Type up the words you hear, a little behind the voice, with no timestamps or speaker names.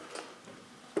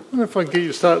wonder if I can get you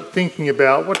to start thinking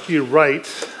about what do you rate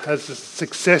as a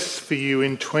success for you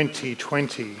in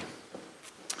 2020?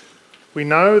 We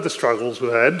know the struggles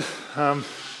we've had.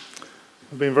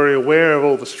 I've been very aware of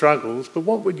all the struggles, but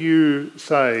what would you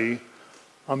say,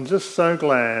 I'm just so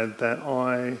glad that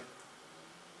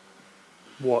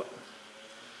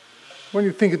when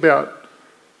you think about,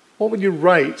 what would you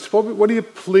rate? What are you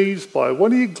pleased by?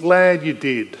 What are you glad you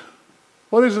did?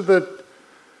 What is it that,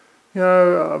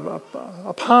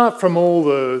 apart from all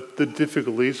the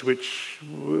difficulties which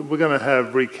we're going to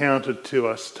have recounted to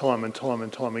us time and time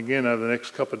and time again over the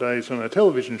next couple of days on our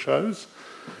television shows,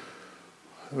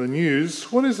 the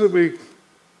news, what is it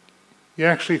you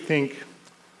actually think,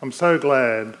 I'm so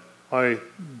glad I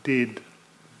did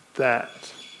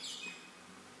that?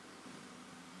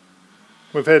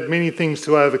 We've had many things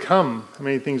to overcome,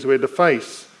 many things we had to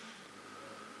face.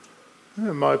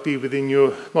 It might be within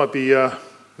your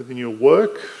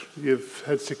work, you've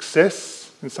had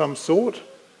success in some sort.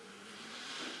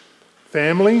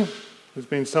 Family, there's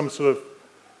been some sort of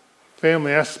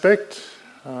family aspect.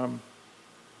 I'm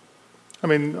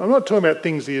not talking about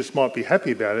things you just might be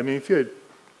happy about. If your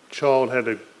child had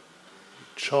a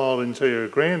child into your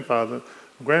grandmother,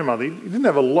 you didn't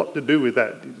have a lot to do with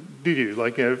that, did you?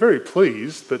 Very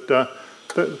pleased, but I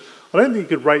don't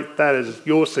think you could rate that as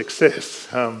your success.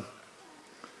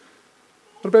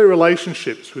 What about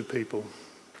relationships with people?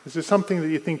 Is there something that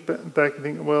you think back and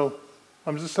think, well,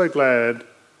 I'm just so glad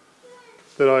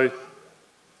that I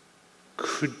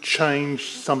could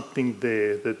change something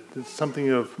there, that there's something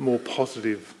of more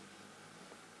positive.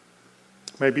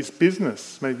 Maybe it's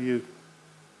business, maybe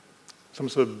some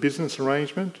sort of business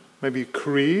arrangement, maybe a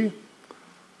career.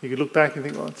 You could look back and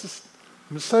think,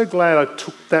 I'm so glad I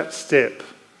took that step.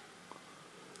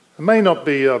 It may not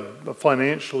be a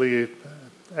financially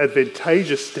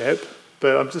advantageous step,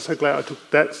 but I'm just so glad I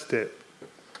took that step.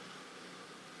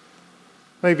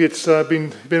 Maybe it's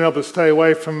been able to stay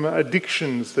away from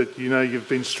addictions that you've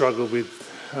been struggled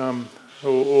with,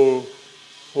 or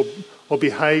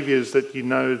behaviours that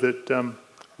that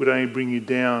would only bring you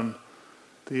down,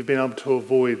 that you've been able to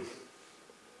avoid.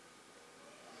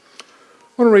 I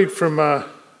want to read from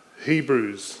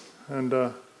Hebrews, and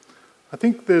I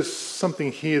think there's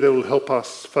something here that will help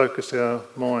us focus our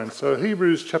minds. So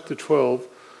Hebrews chapter 12,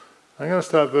 I'm going to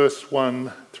start verse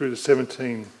 1 through to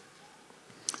 17.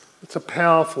 It's a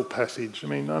powerful passage.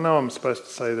 I know I'm supposed to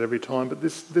say that every time, but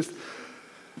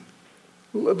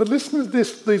but listen to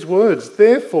these words.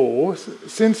 Therefore,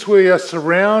 since we are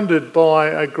surrounded by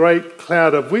a great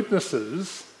cloud of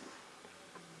witnesses,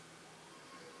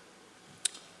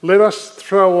 let us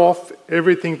throw off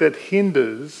everything that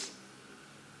hinders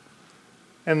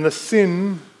and the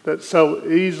sin that so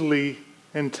easily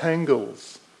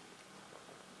entangles.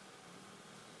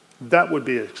 That would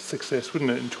be a success,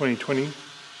 wouldn't it, in 2020?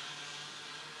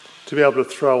 To be able to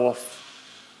throw off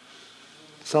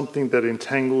something that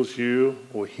entangles you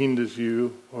or hinders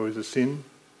you or is a sin.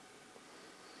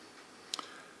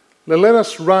 Let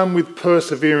us run with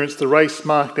perseverance the race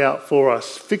marked out for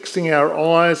us, fixing our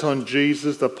eyes on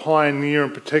Jesus, the pioneer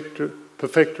and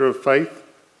perfecter of faith.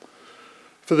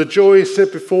 For the joy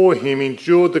set before him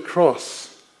endured the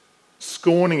cross,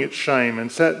 scorning its shame,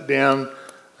 and sat down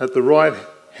at the right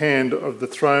hand of the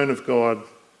throne of God.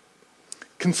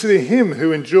 Consider him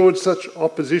who endured such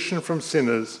opposition from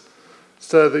sinners,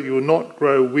 so that you will not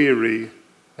grow weary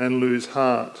and lose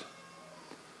heart.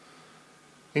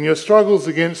 In your struggles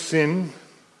against sin,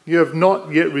 you have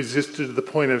not yet resisted to the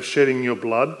point of shedding your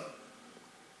blood.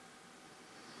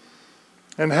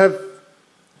 And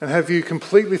have you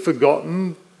completely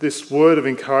forgotten this word of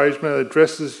encouragement that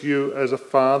addresses you as a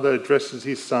father addresses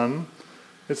his son?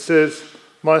 It says,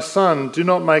 "My son, do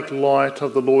not make light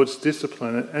of the Lord's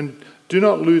discipline, and do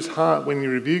not lose heart when he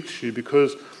rebukes you,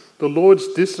 because the Lord's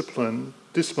disciplines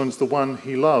the one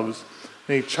he loves,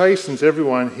 and he chastens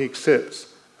everyone he accepts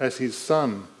as his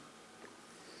son."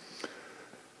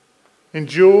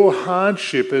 Endure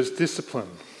hardship as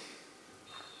discipline.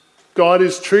 God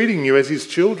is treating you as his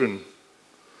children.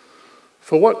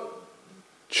 For what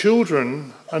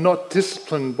children are not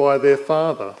disciplined by their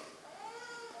father?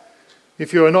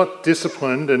 If you are not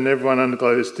disciplined, and everyone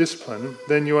undergoes discipline,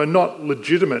 then you are not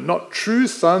legitimate, not true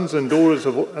sons and daughters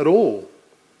at all.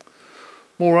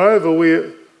 Moreover,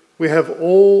 we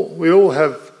all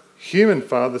have human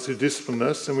fathers who discipline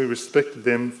us, and we respected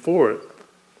them for it.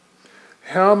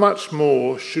 How much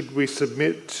more should we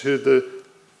submit to the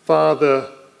Father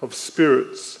of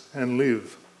spirits and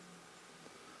live?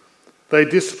 They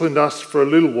disciplined us for a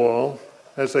little while,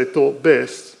 as they thought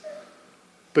best,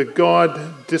 but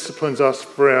God disciplines us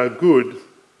for our good,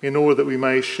 in order that we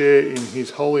may share in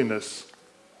his holiness.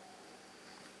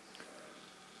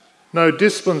 No,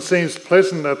 discipline seems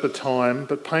pleasant at the time,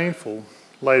 but painful.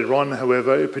 Later on,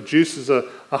 however, it produces a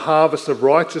harvest of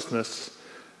righteousness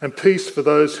and peace for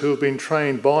those who have been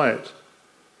trained by it.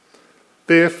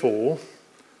 Therefore,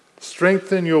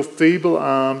 strengthen your feeble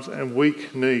arms and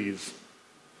weak knees.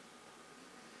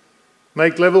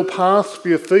 Make level paths for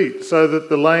your feet, so that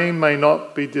the lame may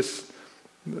not be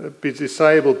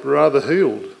disabled, but rather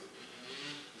healed.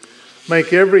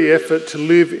 Make every effort to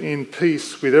live in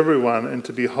peace with everyone and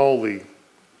to be holy.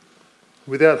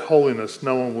 Without holiness,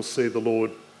 no one will see the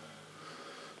Lord.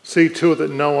 See to it that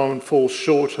no one falls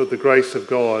short of the grace of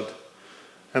God,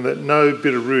 and that no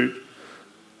bitter root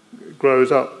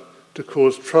grows up to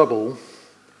cause trouble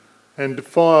and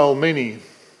defile many.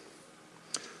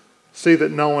 See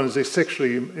that no one is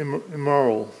sexually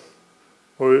immoral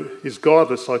or is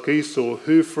godless like Esau,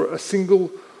 who for a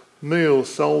single meal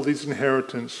sold his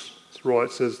inheritance,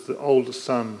 writes as the oldest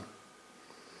son.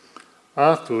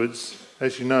 Afterwards,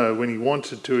 as you know, when he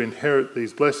wanted to inherit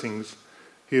these blessings,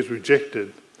 he was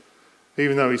rejected.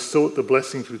 Even though he sought the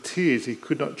blessings with tears, he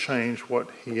could not change what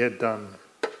he had done.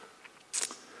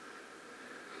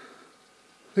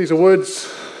 These are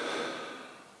words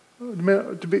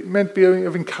meant to be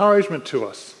of encouragement to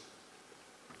us.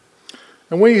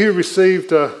 And we who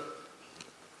received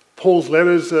Paul's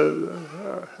letters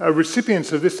are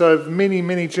recipients of this over many,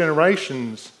 many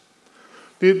generations.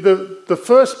 The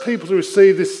first people to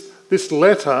receive this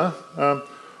letter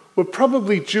were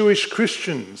probably Jewish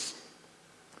Christians.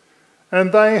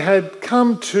 And they had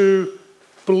come to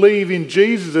believe in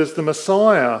Jesus as the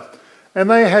Messiah. And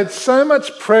they had so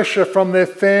much pressure from their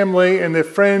family and their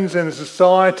friends and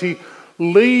society,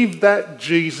 leave that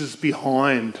Jesus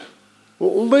behind.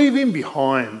 Well, leave him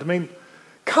behind. I mean,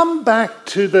 come back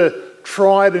to the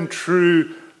tried and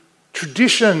true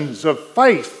traditions of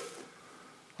faith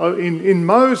in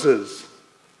Moses.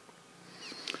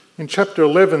 In chapter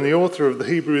 11, the author of the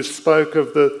Hebrews spoke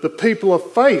of the people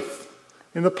of faith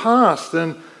in the past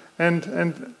and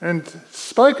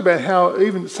spoke about how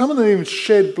even some of them even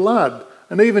shed blood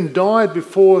and even died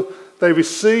before they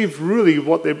received really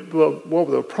what they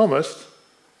were promised.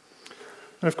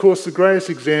 And of course, the greatest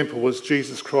example was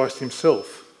Jesus Christ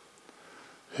himself.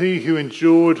 He who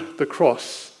endured the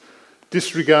cross,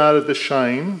 disregarded the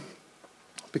shame,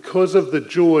 because of the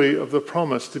joy of the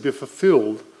promise to be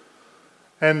fulfilled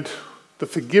and the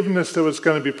forgiveness that was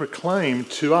going to be proclaimed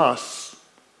to us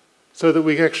so that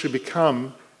we actually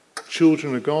become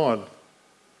children of God.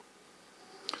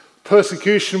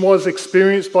 Persecution was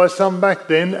experienced by some back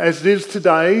then, as it is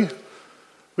today.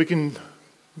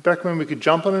 Back when we could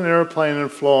jump on an aeroplane and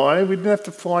fly, we didn't have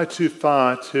to fly too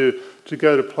far to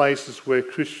go to places where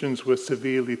Christians are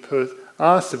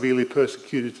severely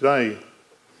persecuted today.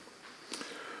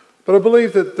 But I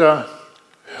believe that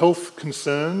health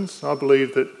concerns, I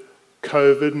believe that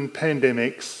COVID and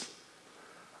pandemics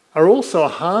are also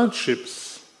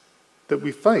hardships that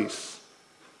we face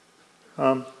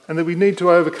and that we need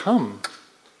to overcome.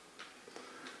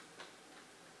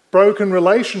 Broken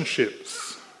relationships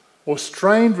or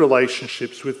strained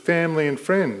relationships with family and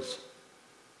friends.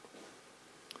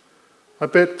 I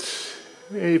bet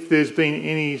if there's been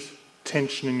any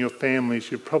tension in your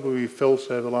families, you've probably felt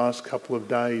over the last couple of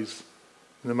days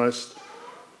in the most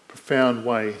profound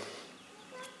way.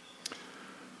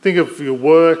 Think of your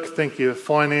work, think of your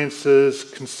finances,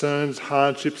 concerns,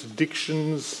 hardships,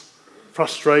 addictions,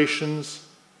 frustrations.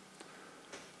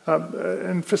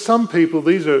 And for some people,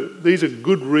 these are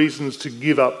good reasons to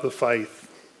give up the faith.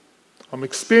 I'm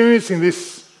experiencing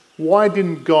this. Why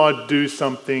didn't God do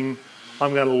something?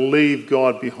 I'm going to leave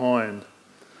God behind.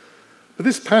 But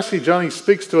this passage only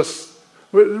speaks to us,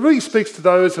 it really speaks to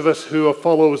those of us who are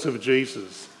followers of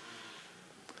Jesus.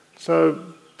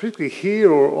 So particularly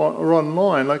here or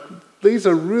online, these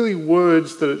are really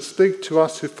words that speak to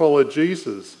us who follow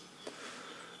Jesus.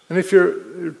 And if you're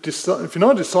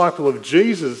not a disciple of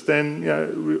Jesus, then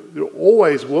you're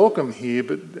always welcome here.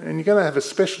 And you're going to have a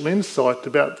special insight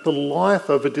about the life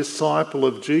of a disciple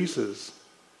of Jesus,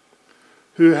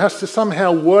 who has to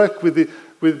somehow work with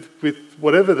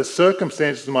whatever the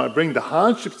circumstances might bring, the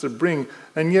hardships that bring,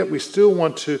 and yet we still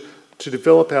want to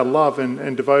develop our love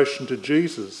and devotion to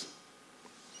Jesus.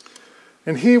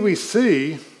 And here we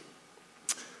see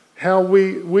how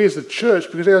we as a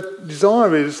church, because our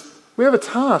desire is, we have a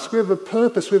task, we have a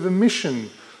purpose, we have a mission.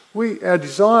 Our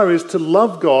desire is to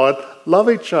love God, love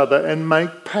each other, and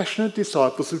make passionate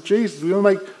disciples of Jesus. We want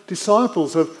to make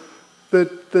disciples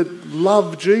that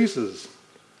love Jesus.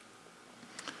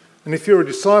 And if you're a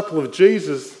disciple of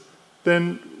Jesus,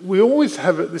 then we always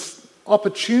have this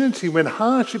opportunity when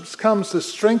hardships comes to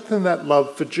strengthen that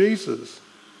love for Jesus.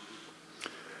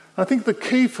 I think the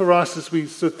key for us as we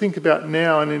sort of think about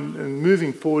now and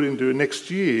moving forward into next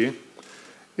year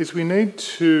is we need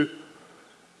to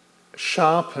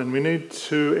sharpen, we need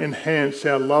to enhance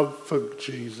our love for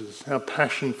Jesus, our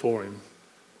passion for him.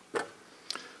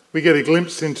 We get a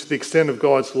glimpse into the extent of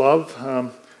God's love,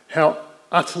 how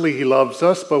utterly he loves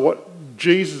us by what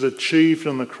Jesus achieved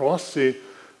on the cross.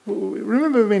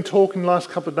 Remember we've been talking the last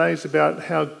couple of days about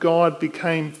how God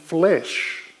became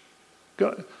flesh.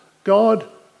 God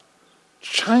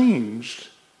changed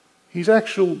his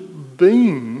actual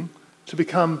being to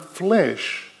become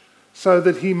flesh so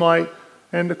that he might,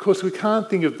 and of course we can't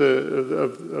think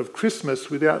of Christmas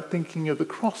without thinking of the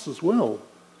cross as well,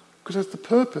 because that's the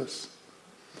purpose.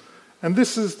 And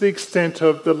this is the extent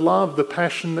of the love, the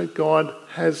passion that God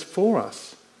has for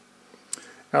us.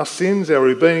 Our sins, our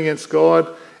rebellion against God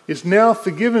is now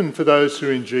forgiven for those who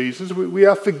are in Jesus. We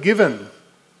are forgiven.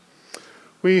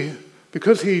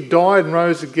 Because he died and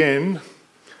rose again,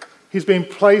 he's been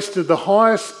placed at the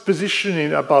highest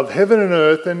position above heaven and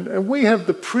earth, and we have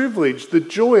the privilege, the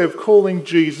joy of calling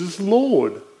Jesus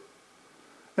Lord.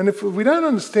 And if we don't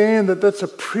understand that that's a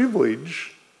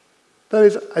privilege, that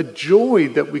is a joy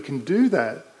that we can do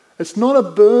that. It's not a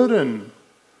burden.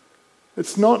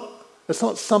 It's not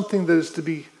something that is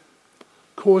to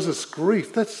cause us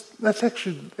grief. That's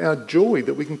actually our joy,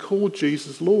 that we can call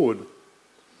Jesus Lord.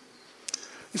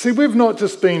 You see, we've not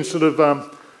just been sort of,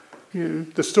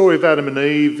 the story of Adam and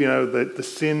Eve, the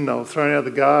sin, they were thrown out of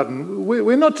the garden.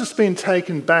 We're not just being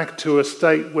taken back to a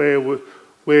state where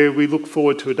we look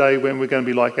forward to a day when we're going to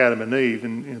be like Adam and Eve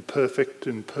in a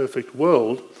perfect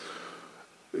world.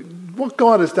 What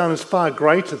God has done is far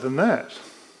greater than that.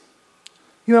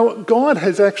 You know what? God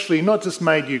has actually not just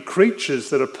made you creatures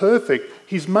that are perfect,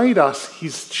 he's made us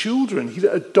his children. He's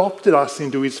adopted us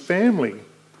into his family.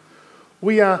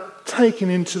 We are taken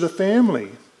into the family.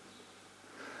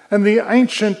 And the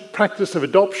ancient practice of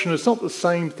adoption is not the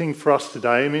same thing for us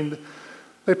today. I mean,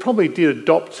 they probably did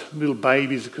adopt little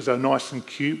babies because they're nice and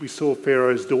cute. We saw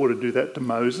Pharaoh's daughter do that to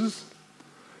Moses.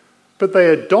 But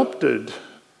they adopted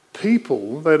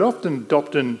people. They'd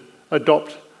often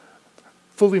adopt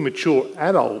fully mature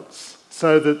adults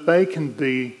so that they can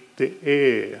be the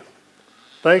heir.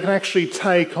 They can actually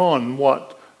take on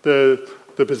what the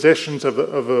possessions of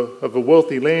a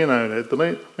wealthy landowner. The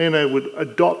landowner would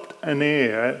adopt an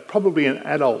heir, probably an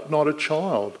adult, not a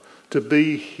child, to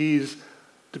be his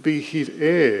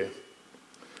heir.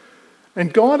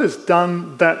 And God has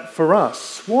done that for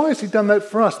us. Why has he done that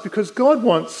for us? Because God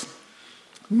wants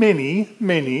many,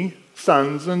 many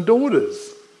sons and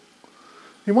daughters.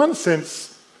 In one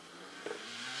sense,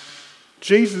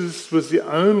 Jesus was the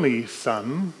only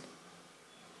son,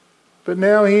 but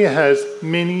now he has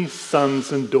many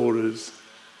sons and daughters.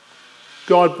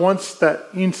 God wants that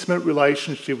intimate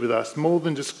relationship with us, more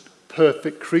than just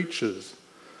perfect creatures.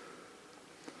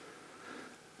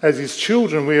 As his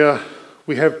children,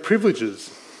 we have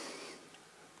privileges.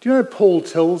 Do you know Paul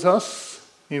tells us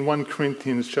in 1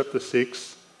 Corinthians chapter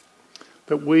 6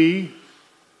 that we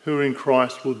who are in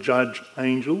Christ will judge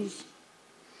angels?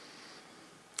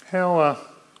 How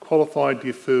qualified do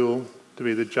you feel to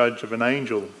be the judge of an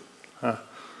angel?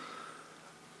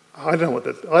 I don't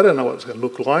know what it's going to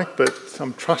look like, but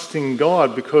I'm trusting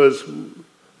God because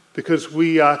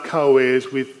we are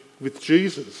co-heirs with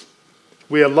Jesus.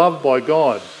 We are loved by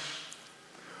God.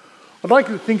 I'd like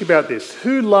you to think about this.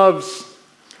 Who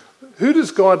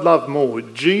does God love more,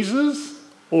 Jesus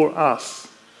or us?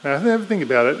 Now, have a think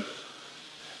about it.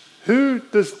 Who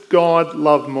does God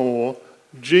love more,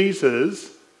 Jesus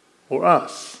or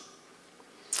us?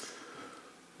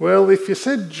 Well, if you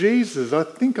said Jesus, I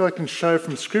think I can show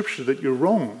from Scripture that you're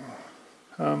wrong.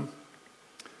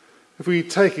 If we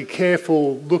take a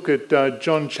careful look at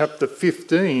John chapter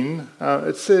 15,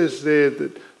 it says there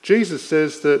that Jesus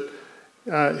says that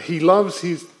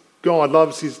God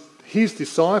loves his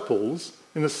disciples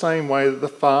in the same way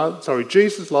that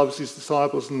Jesus loves his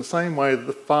disciples in the same way that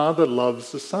the Father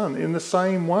loves the Son, in the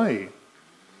same way.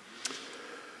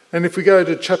 And if we go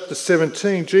to chapter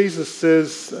 17, Jesus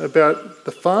says about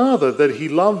the Father that he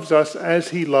loves us as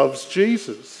he loves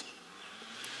Jesus.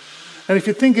 And if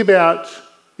you think about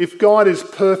if God is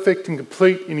perfect and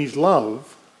complete in his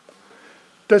love,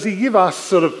 does he give us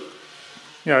sort of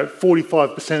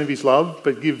 45% of his love,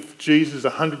 but give Jesus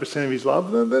 100% of his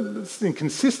love? That's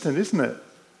inconsistent, isn't it?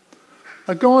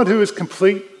 A God who is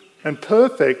complete and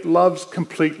perfect loves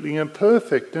completely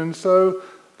imperfect. And so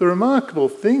the remarkable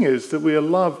thing is that we are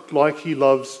loved like he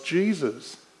loves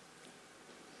Jesus.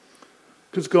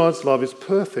 Because God's love is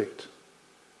perfect.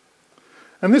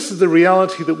 And this is the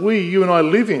reality that you and I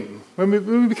live in. When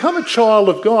we become a child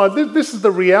of God, this is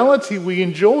the reality we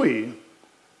enjoy.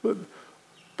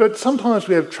 But sometimes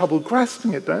we have trouble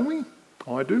grasping it, don't we?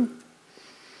 I do.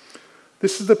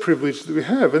 This is the privilege that we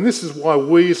have. And this is why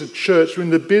we as a church are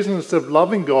in the business of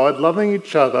loving God, loving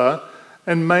each other,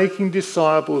 and making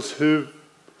disciples who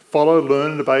follow,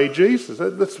 learn and obey Jesus.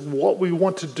 That's what we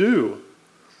want to do.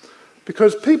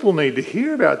 Because people need to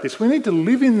hear about this. We need to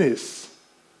live in this.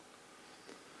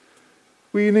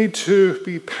 We need to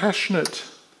be passionate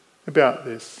about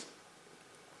this.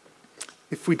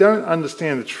 If we don't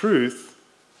understand the truth,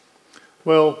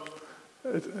 well,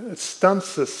 it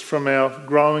stunts us from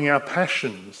growing our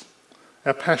passion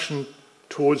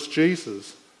towards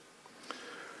Jesus.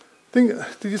 Did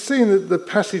you see in the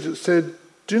passage it said,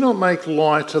 do not make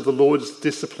light of the Lord's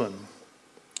discipline?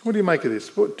 What do you make of this?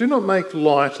 Do not make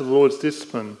light of the Lord's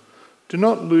discipline. Do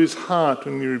not lose heart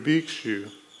when he rebukes you.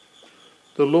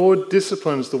 The Lord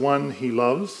disciplines the one he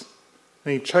loves,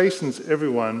 and he chastens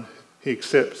everyone he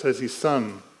accepts as his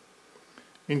son.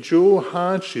 Endure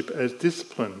hardship as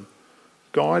discipline.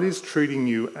 God is treating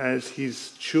you as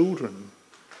his children.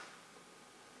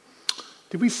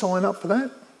 Did we sign up for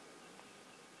that?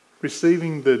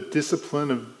 Receiving the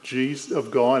discipline of Jesus,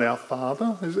 of God, our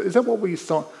Father? Is that what we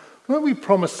signed? Don't we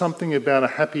promise something about a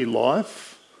happy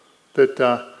life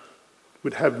that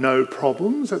would have no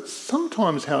problems? That's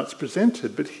sometimes how it's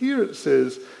presented, but here it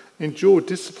says, endure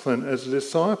discipline as a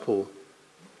disciple.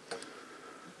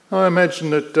 I imagine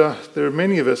that there are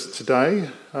many of us today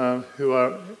who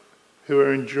are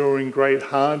enduring great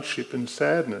hardship and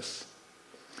sadness,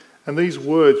 and these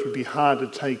words would be hard to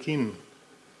take in.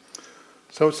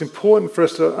 So it's important for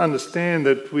us to understand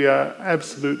that we are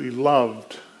absolutely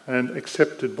loved and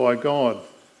accepted by God.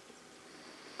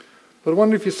 But I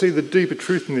wonder if you see the deeper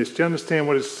truth in this. Do you understand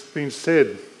what has been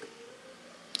said?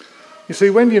 You see,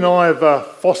 Wendy and I have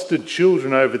fostered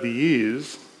children over the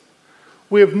years.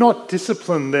 We have not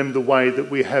disciplined them the way that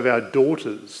we have our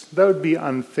daughters. That would be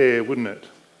unfair, wouldn't it?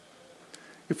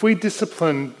 If we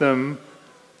disciplined them,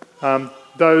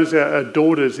 those our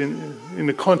daughters in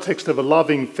the context of a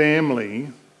loving family,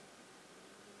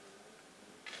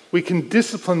 we can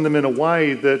discipline them in a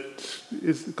way that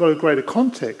has got a greater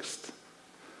context.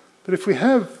 But if we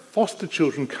have foster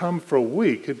children come for a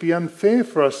week, it'd be unfair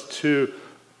for us to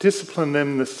discipline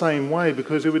them in the same way,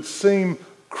 because it would seem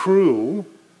cruel,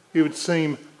 it would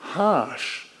seem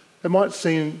harsh, it might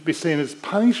be seen as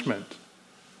punishment.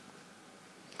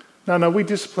 No, we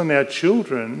discipline our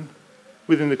children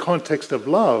within the context of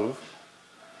love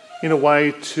in a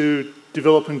way to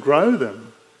develop and grow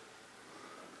them.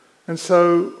 And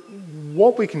so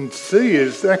what we can see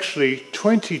is actually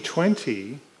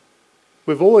 2020,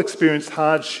 we've all experienced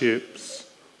hardships,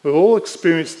 we've all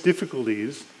experienced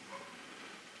difficulties,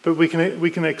 but we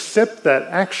can accept that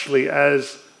actually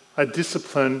as a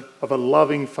discipline of a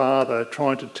loving Father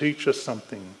trying to teach us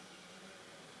something.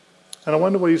 And I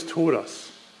wonder what he's taught us.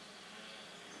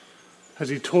 Has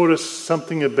he taught us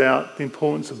something about the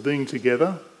importance of being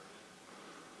together?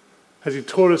 Has he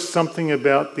taught us something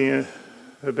about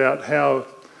how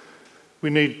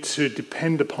we need to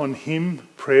depend upon him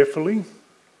prayerfully?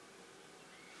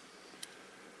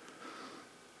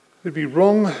 It'd be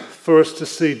wrong for us to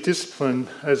see discipline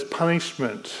as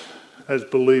punishment as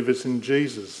believers in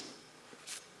Jesus.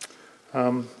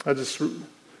 I just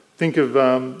think of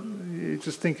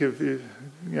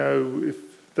if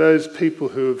those people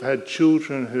who have had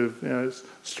children who've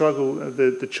struggled,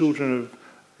 the children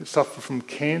who suffer from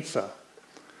cancer,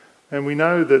 and we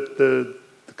know that the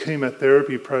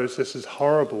chemotherapy process is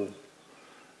horrible,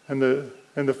 and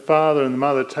the father and the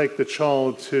mother take the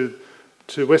child to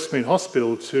Westmead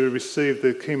Hospital to receive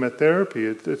the chemotherapy.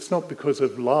 It's not because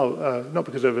of love, not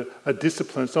because of a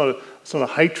discipline. It's not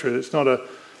a hatred. It's not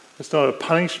a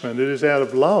punishment. It is out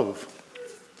of love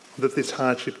that this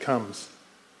hardship comes.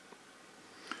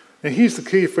 Now here's the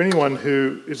key for anyone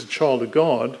who is a child of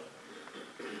God.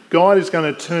 God is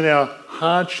going to turn our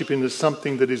hardship into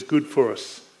something that is good for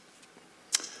us.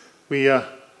 We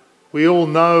all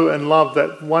know and love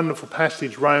that wonderful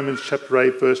passage, Romans chapter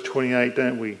 8, verse 28,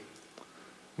 don't we?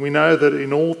 We know that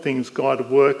in all things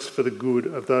God works for the good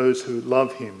of those who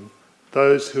love him,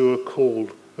 those who are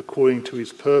called according to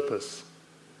his purpose.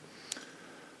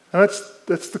 And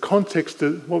that's the context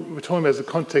of what we're talking about, is the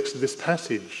context of this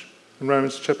passage in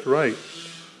Romans chapter 8.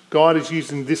 God is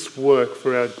using this work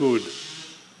for our good.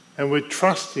 And we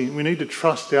need to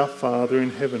trust our Father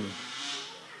in heaven.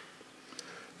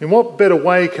 In what better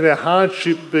way can our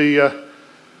hardship be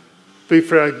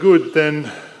for our good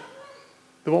than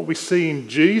than what we see in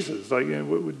Jesus. Like,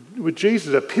 what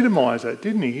Jesus epitomised that,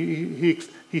 didn't he?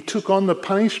 He took on the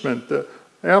punishment,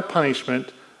 our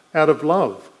punishment, out of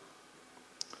love.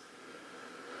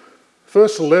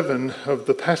 Verse 11 of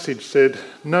the passage said,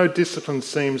 "No discipline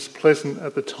seems pleasant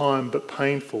at the time, but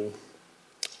painful.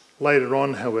 Later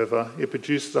on, however, it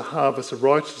produces a harvest of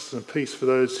righteousness and peace for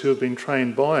those who have been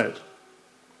trained by it."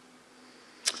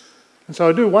 And so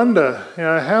I do wonder,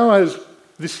 how has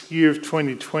this year of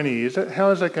 2020,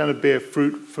 how is that going to bear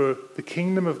fruit for the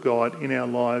kingdom of God in our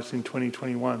lives in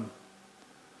 2021?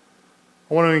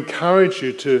 I want to encourage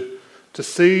you to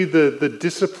see the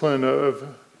discipline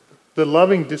of the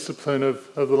loving discipline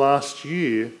of the last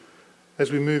year as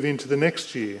we move into the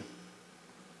next year.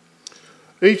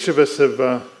 Each of us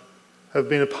have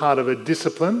been a part of a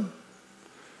discipline.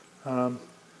 I'm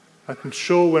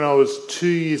sure when I was 2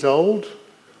 years old,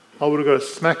 I would have got a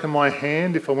smack in my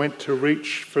hand if I went to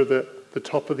reach for the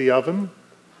top of the oven,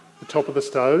 the top of the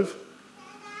stove.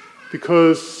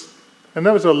 And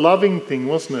that was a loving thing,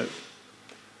 wasn't it?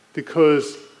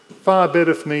 Because far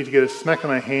better for me to get a smack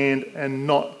on my hand and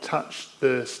not touch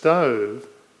the stove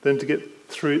than to get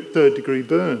third-degree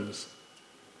burns.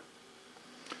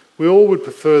 We all would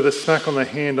prefer the smack on the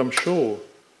hand, I'm sure.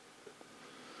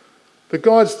 But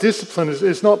God's discipline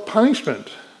is not punishment.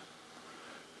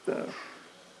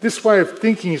 This way of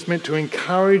thinking is meant to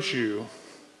encourage you.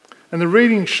 And the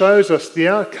reading shows us the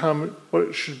outcome, what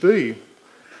it should be.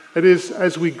 It is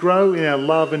as we grow in our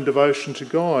love and devotion to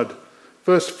God.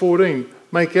 Verse 14,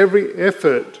 "Make every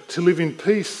effort to live in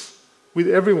peace with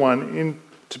everyone and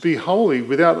to be holy.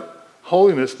 Without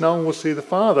holiness, no one will see the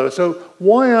Father." So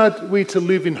why are we to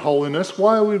live in holiness?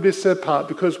 Why are we to be set apart?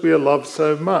 Because we are loved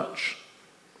so much.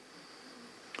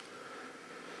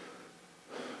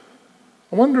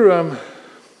 I wonder,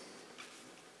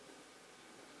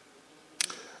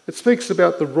 it speaks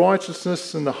about the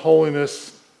righteousness and the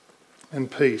holiness and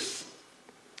peace.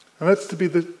 And that's to be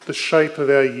the shape of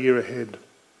our year ahead.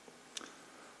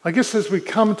 I guess as we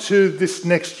come to this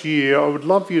next year, I would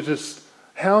love you to,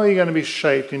 how are you going to be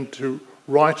shaped into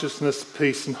righteousness,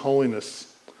 peace and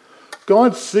holiness?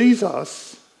 God sees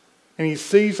us, and he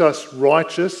sees us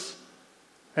righteous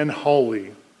and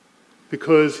holy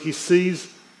because he sees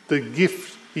the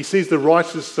gift, he sees the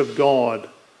righteousness of God,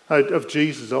 of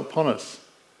Jesus upon us.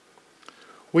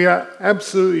 We are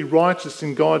absolutely righteous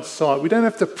in God's sight. We don't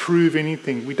have to prove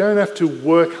anything. We don't have to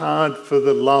work hard for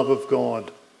the love of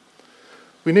God.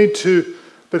 We need to,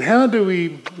 but how do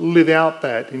we live out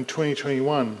that in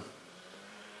 2021?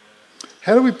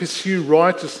 How do we pursue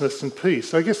righteousness and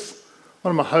peace? I guess one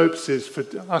of my hopes is for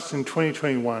us in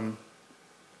 2021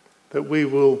 that we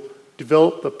will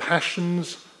develop the passion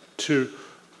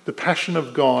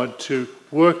of God to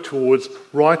work towards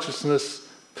righteousness,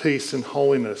 peace and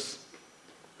holiness.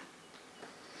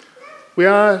 We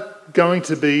are going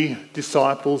to be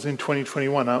disciples in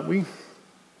 2021, aren't we?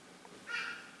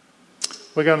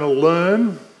 We're going to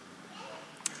learn.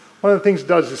 One of the things that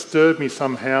does disturb me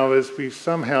somehow is we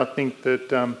somehow think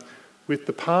that with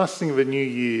the passing of a new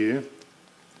year,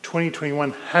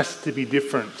 2021 has to be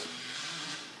different.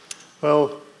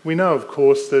 Well, we know, of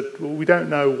course, that we don't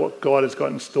know what God has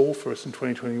got in store for us in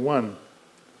 2021.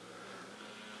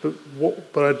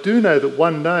 But I do know that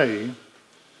one day,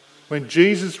 when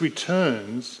Jesus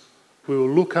returns, we will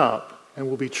look up and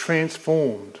will be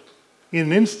transformed in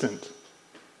an instant.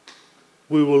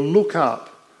 We will look up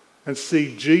and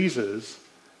see Jesus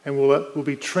and we'll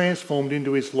be transformed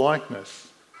into his likeness.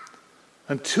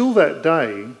 Until that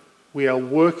day, we are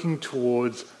working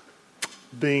towards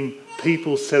being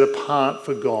people set apart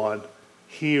for God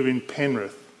here in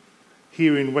Penrith,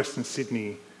 here in Western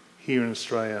Sydney, here in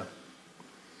Australia.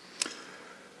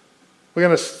 We're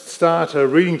going to start a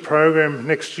reading program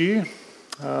next year.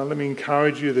 Let me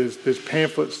encourage you, there's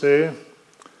pamphlets there.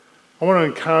 I want to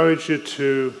encourage you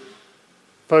to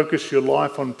focus your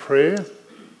life on prayer.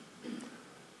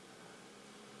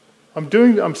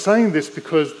 I'm saying this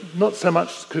because, not so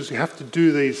much because you have to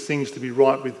do these things to be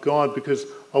right with God, because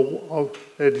our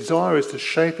desire is to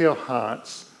shape our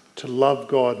hearts to love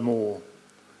God more.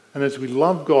 And as we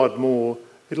love God more,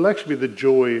 it'll actually be the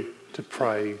joy to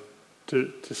pray,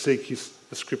 to seek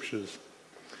the scriptures.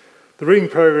 The reading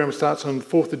program starts on the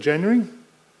 4th of January.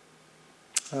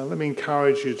 Let me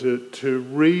encourage you to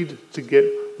read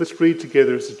together. Let's read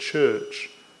together as a church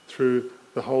through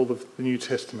the whole of the New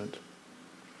Testament.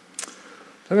 So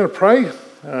I'm going to pray.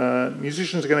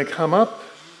 Musicians are going to come up.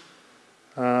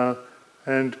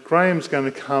 And Graham's going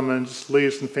to come and just lead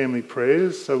us in family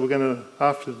prayers. So we're going to,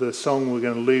 after the song, we're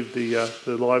going to leave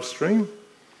the live stream.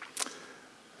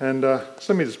 And so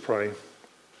let me just pray.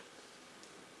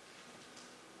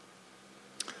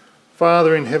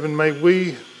 Father in heaven, may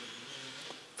we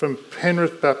from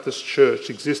Penrith Baptist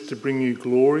Church exist to bring you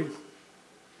glory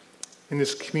in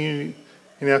this community,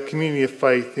 in our community of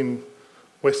faith in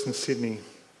Western Sydney.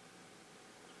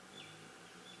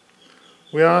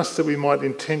 We ask that we might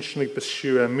intentionally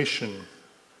pursue our mission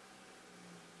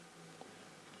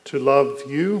to love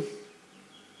you,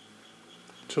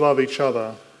 to love each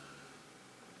other,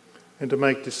 and to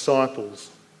make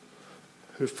disciples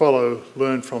who follow,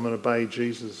 learn from and obey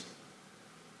Jesus.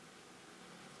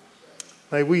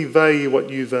 May we value what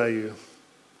you value.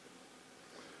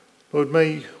 Lord,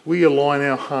 may we align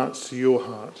our hearts to your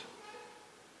heart.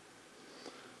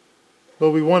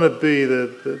 Lord, we want to be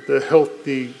the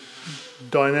healthy,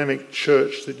 dynamic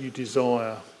church that you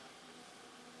desire.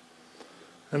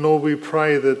 And Lord, we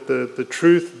pray that the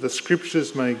truth of the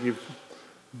scriptures may give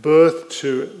birth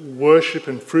to worship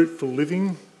and fruitful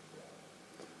living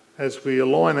as we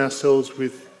align ourselves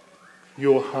with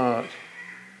your heart.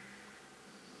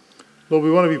 Lord,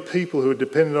 we want to be people who are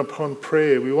dependent upon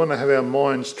prayer. We want to have our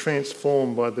minds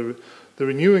transformed by the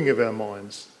renewing of our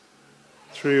minds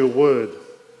through your word.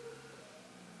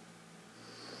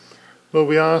 Lord,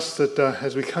 we ask that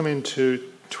as we come into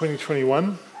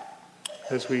 2021,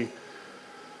 as we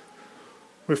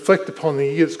reflect upon the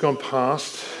year that's gone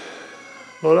past,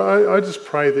 Lord, I just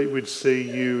pray that we'd see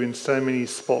you in so many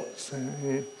spots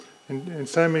and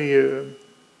so many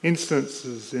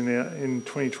instances in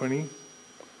 2020,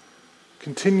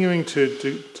 continuing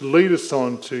to lead us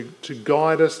on, to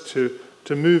guide us, to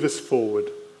move us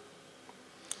forward.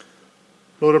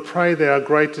 Lord, I pray that our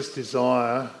greatest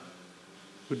desire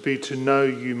would be to know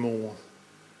you more,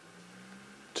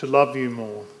 to love you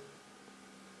more.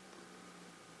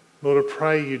 Lord, I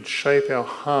pray you'd shape our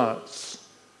hearts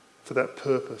for that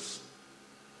purpose.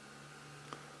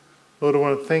 Lord, I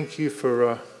want to thank you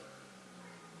for,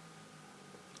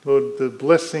 Lord, the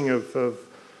blessing of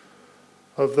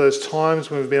those times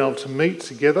when we've been able to meet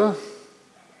together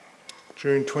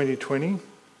during 2020. I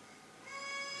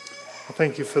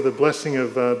thank you for the blessing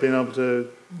of being able to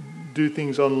do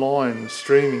things online,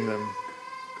 streaming them.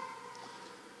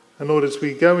 And Lord, as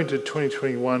we go into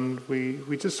 2021,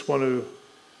 we just want to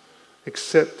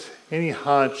accept any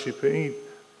hardship, any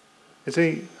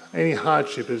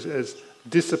hardship as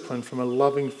discipline from a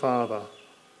loving Father,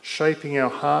 shaping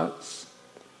our hearts,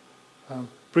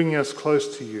 bringing us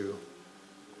close to you.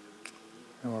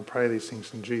 And I pray these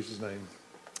things in Jesus' name.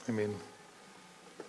 Amen.